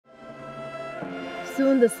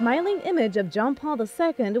Soon the smiling image of John Paul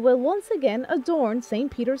II will once again adorn St.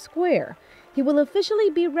 Peter's Square. He will officially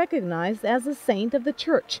be recognized as a saint of the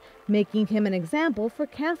Church, making him an example for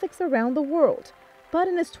Catholics around the world. But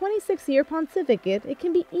in his 26-year pontificate, it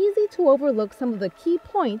can be easy to overlook some of the key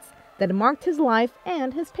points that marked his life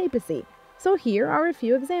and his papacy. So here are a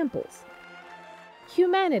few examples.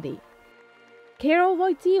 Humanity. Karol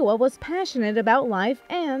Wojtyła was passionate about life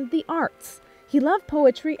and the arts. He loved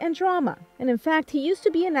poetry and drama, and in fact, he used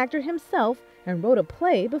to be an actor himself and wrote a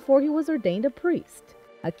play before he was ordained a priest.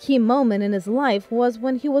 A key moment in his life was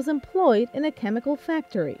when he was employed in a chemical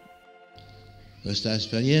factory. Questa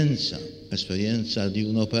esperienza di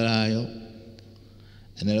un operaio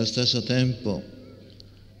e nello stesso tempo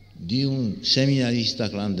di un seminarista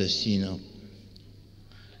clandestino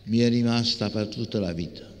mi è rimasta per tutta la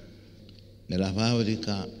vita. Nella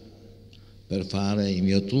fabbrica per fare il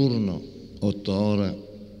mio turno 8 ore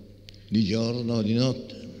di giorno o di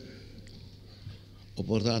notte. Ho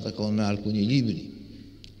portato con me alcuni libri.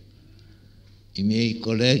 I miei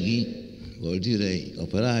colleghi, vuol dire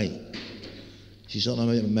operai, si sono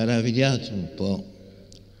meravigliati un po',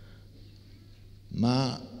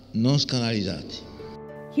 ma non scandalizzati.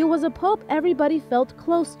 He was a pope everybody felt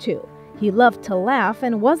close to. He loved to laugh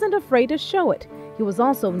and wasn't afraid to show it. He was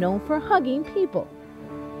also known for hugging people.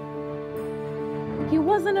 He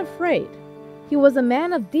wasn't afraid. He was a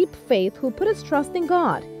man of deep faith who put his trust in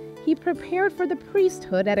God. He prepared for the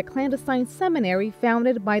priesthood at a clandestine seminary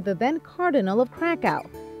founded by the then Cardinal of Krakow.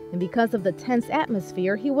 And because of the tense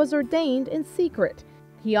atmosphere, he was ordained in secret.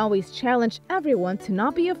 He always challenged everyone to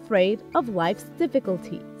not be afraid of life's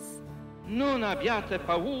difficulties. Non abbiate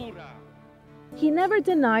paura. He never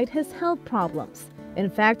denied his health problems. In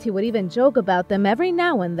fact, he would even joke about them every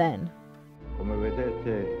now and then. Come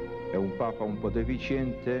vedete, è un papa un po'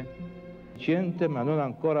 deficiente, ma non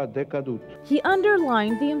ancora decaduto. He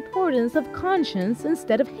underlined the importance of conscience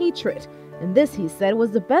instead of hatred, and this, he said,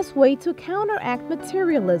 was the best way to counteract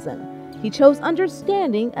materialism. He chose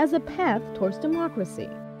understanding as a path towards democracy.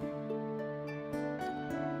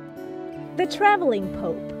 The traveling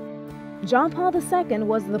pope. John Paul II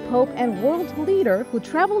was the pope and world leader who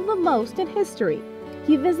traveled the most in history.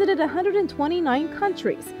 He visited 129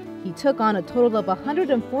 countries. He took on a total of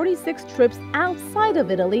 146 trips outside of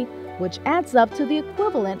Italy, which adds up to the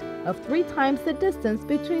equivalent of 3 times the distance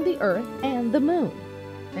between the Earth and the Moon.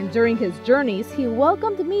 And during his journeys, he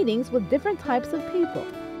welcomed meetings with different types of people.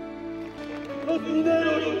 Los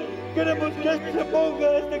mineros queremos que se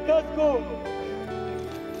ponga este casco.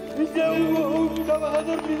 Dice un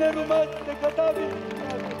trabajador minero más de Catavi.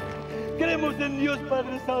 Creemos en Dios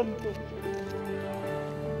Padre Santo.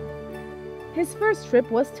 His first trip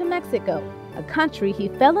was to Mexico, a country he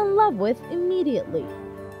fell in love with immediately.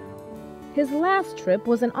 His last trip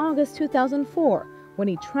was in August 2004, when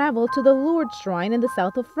he traveled to the Lourdes Shrine in the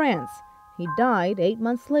south of France. He died 8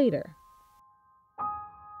 months later.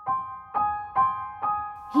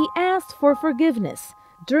 He asked for forgiveness.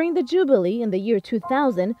 During the Jubilee in the year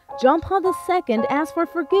 2000, John Paul II asked for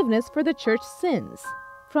forgiveness for the Church's sins.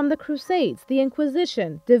 From the Crusades, the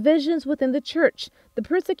Inquisition, divisions within the Church, the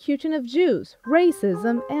persecution of Jews,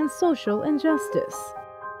 racism, and social injustice.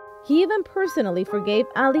 He even personally forgave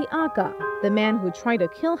Ali Aka, the man who tried to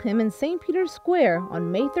kill him in St. Peter's Square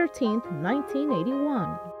on May 13,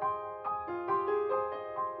 1981.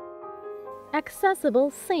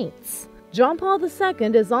 Accessible saints. John Paul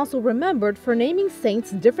II is also remembered for naming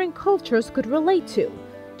saints different cultures could relate to.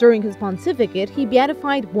 During his pontificate, he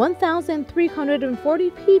beatified 1,340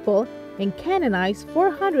 people and canonized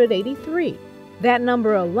 483. That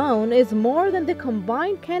number alone is more than the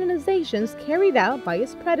combined canonizations carried out by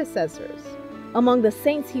his predecessors. Among the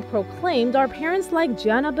saints he proclaimed are parents like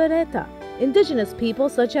Gianna Beretta, indigenous people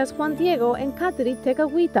such as Juan Diego and Kateri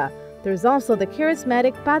Tekakwitha. There's also the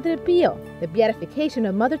charismatic Padre Pio, the beatification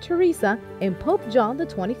of Mother Teresa, and Pope John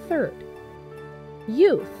XXIII.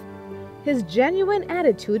 Youth. His genuine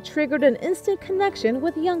attitude triggered an instant connection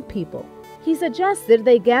with young people. He suggested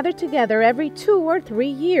they gather together every 2 or 3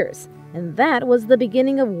 years, and that was the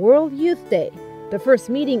beginning of World Youth Day. The first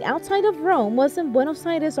meeting outside of Rome was in Buenos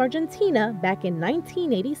Aires, Argentina, back in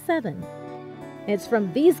 1987. It's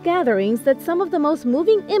from these gatherings that some of the most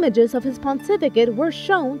moving images of his pontificate were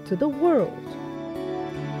shown to the world.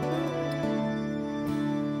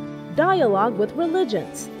 Dialogue with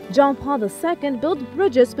religions. John Paul II built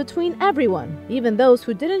bridges between everyone, even those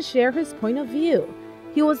who didn't share his point of view.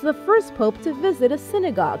 He was the first pope to visit a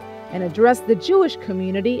synagogue and address the Jewish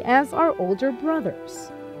community as our older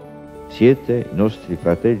brothers. Siete nostri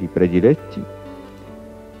fratelli prediletti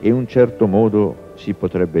e in un certo modo si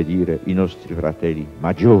potrebbe dire i nostri fratelli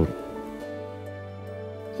maggiori.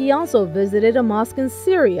 He also visited a mosque in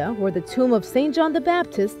Syria where the tomb of St. John the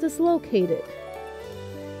Baptist is located.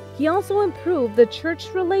 He also improved the church's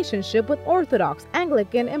relationship with Orthodox,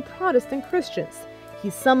 Anglican, and Protestant Christians. He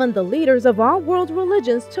summoned the leaders of all world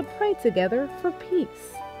religions to pray together for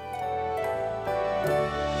peace.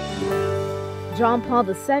 John Paul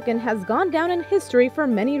II has gone down in history for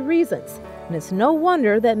many reasons, and it's no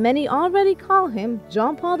wonder that many already call him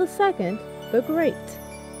John Paul II the Great.